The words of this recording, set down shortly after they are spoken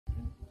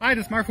Hi,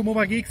 this is Mark from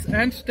Mobile Geeks,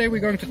 and today we're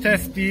going to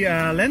test the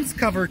lens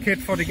cover kit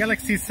for the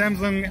Galaxy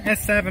Samsung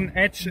S7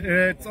 Edge.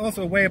 It's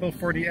also available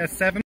for the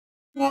S7.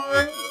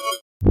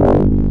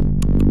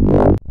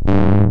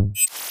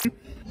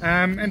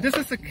 And this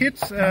is a kit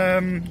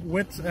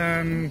with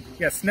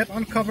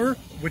snap-on cover,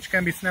 which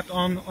can be snapped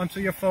on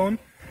onto your phone.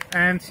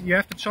 And you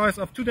have the choice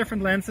of two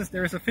different lenses.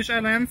 There is a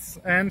fisheye lens,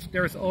 and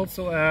there is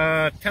also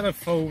a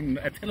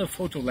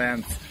telephoto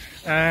lens,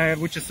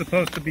 which is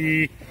supposed to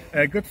be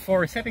good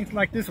for settings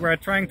like this, where I'm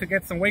trying to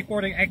get some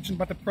wakeboarding action.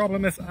 But the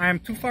problem is I'm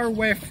too far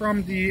away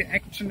from the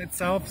action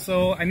itself,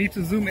 so I need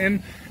to zoom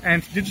in,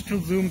 and digital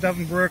zoom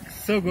doesn't work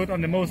so good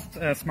on the most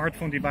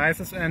smartphone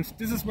devices. And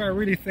this is where I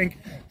really think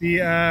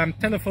the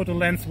telephoto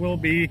lens will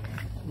be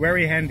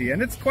very handy,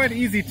 and it's quite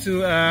easy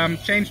to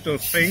change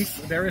those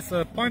things. There is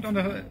a point on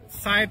the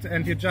side,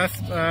 and you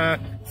just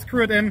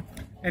screw it in,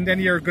 and then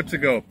you're good to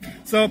go.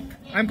 So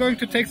I'm going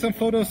to take some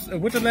photos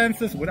with the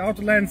lenses, without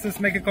the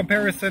lenses, make a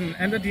comparison,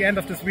 and at the end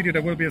of this video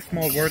there will be a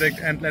small verdict,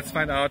 and let's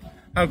find out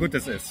how good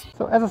this is.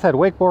 So as I said,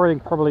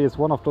 wakeboarding probably is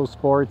one of those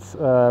sports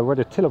where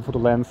the telephoto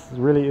lens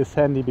really is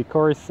handy,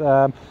 because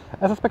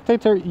as a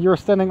spectator you're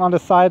standing on the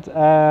side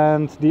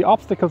and the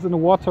obstacles in the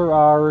water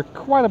are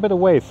quite a bit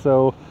away.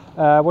 So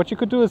what you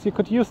could do is you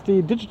could use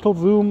the digital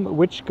zoom,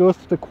 which goes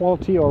to the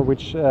quality, or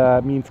which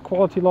means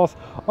quality loss,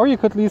 or you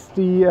could use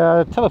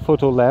the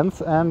telephoto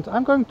lens. And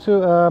I'm going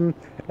to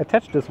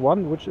attach this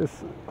one, which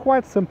is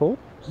quite simple.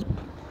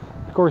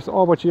 Of course,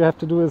 all what you have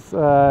to do is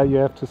you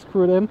have to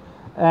screw it in,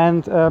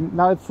 and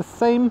now it's the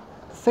same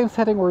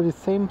setting, or the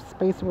same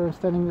space where I'm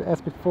standing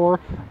as before,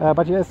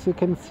 but as you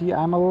can see,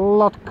 I'm a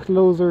lot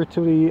closer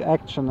to the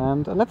action.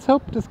 And let's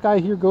hope this guy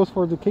here goes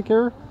for the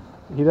kicker.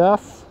 He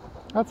does.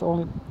 That's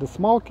only the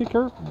small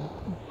kicker,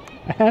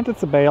 and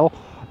it's a bail,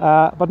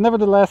 but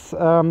nevertheless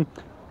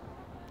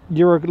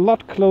you're a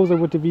lot closer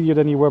with the video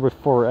than you were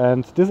before,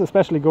 and this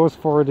especially goes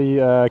for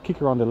the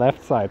kicker on the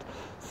left side.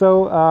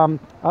 So I'll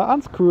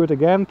unscrew it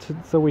again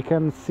so we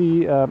can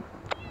see the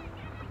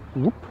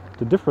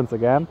difference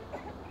again,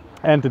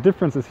 and the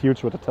difference is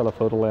huge with the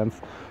telephoto lens.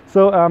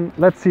 So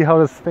let's see how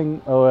this thing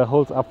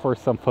holds up for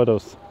some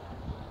photos.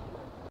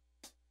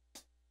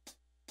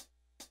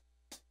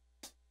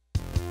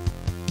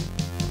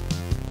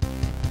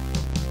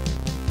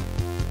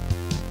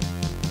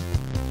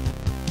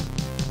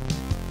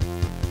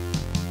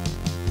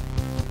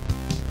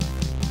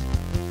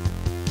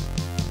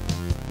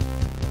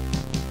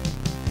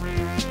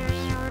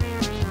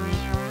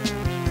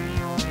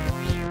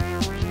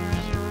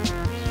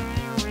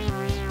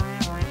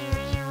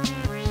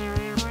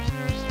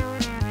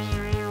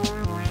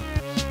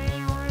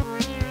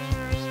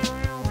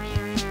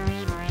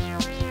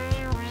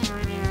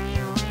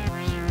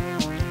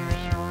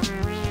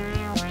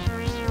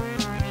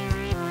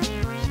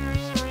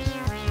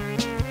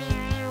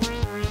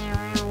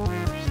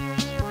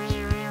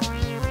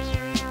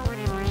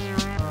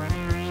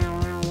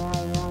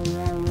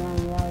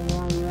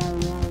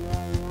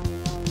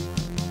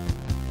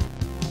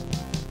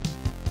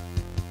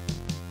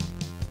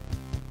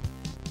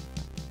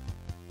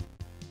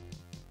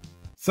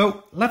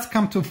 So let's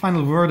come to a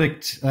final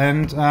verdict,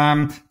 and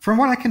from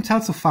what I can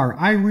tell so far,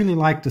 I really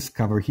like this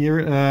cover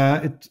here.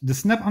 The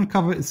snap-on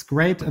cover is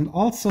great, and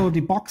also the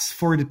box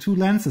for the two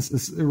lenses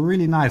is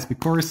really nice,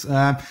 because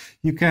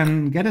you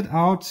can get it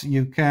out,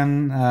 you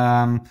can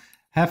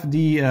have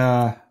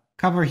the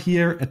cover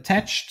here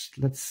attached.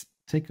 Let's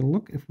take a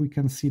look if we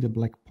can see the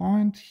black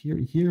point.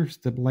 Here's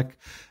the black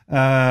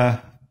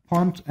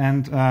point,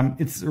 and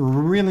it's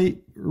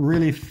really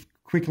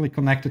quickly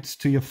connected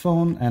to your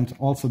phone, and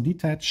also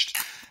detached.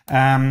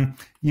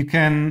 You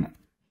can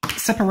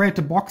separate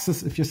the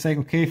boxes if you're saying,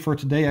 okay, for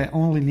today I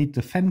only need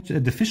the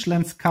fish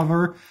lens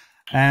cover.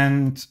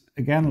 And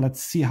again,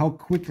 let's see how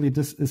quickly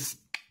this is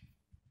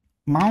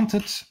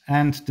mounted.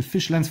 And the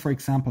fish lens, for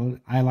example,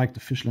 I like the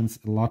fish lens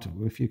a lot.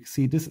 If you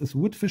see, this is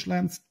with fish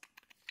lens,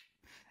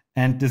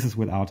 and this is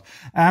without.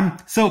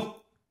 So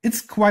it's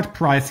quite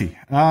pricey.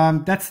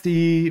 That's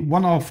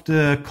one of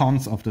the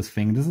cons of this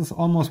thing. This is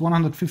almost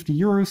 150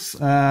 euros,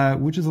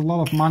 which is a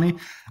lot of money.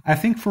 I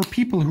think for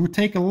people who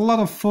take a lot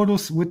of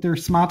photos with their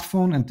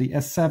smartphone, and the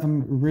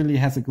S7 really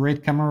has a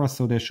great camera,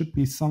 so there should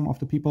be some of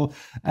the people,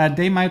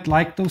 they might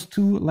like those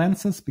two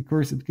lenses,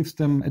 because it gives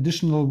them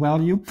additional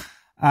value.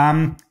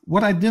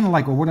 What I didn't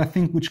like, or what I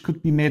think which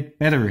could be made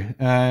better,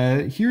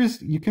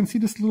 you can see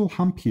this little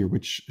hump here,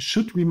 which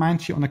should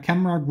remind you on a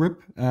camera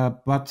grip,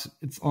 but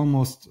it's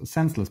almost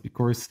senseless,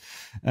 because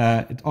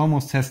it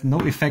almost has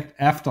no effect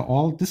after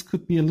all. This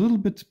could be a little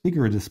bit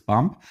bigger, this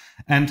bump.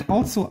 And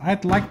also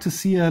I'd like to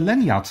see a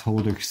lanyard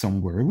holder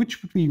somewhere,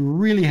 which would be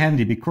really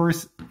handy,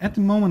 because at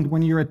the moment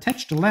when you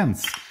attach the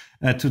lens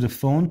to the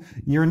phone,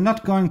 you're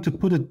not going to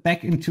put it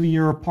back into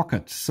your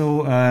pocket.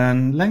 So a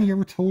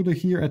lanyard holder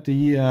here at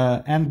the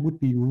end would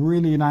be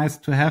really nice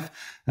to have.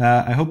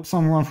 I hope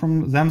someone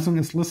from Samsung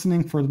is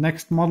listening for the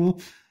next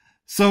model.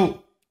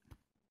 So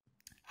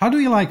how do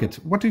you like it?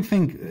 What do you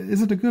think?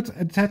 Is it a good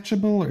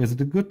attachable? Is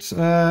it a good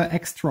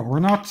extra or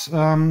not?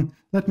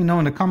 Let me know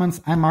in the comments.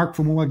 I'm Mark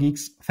from Mobile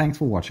Geeks. Thanks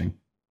for watching.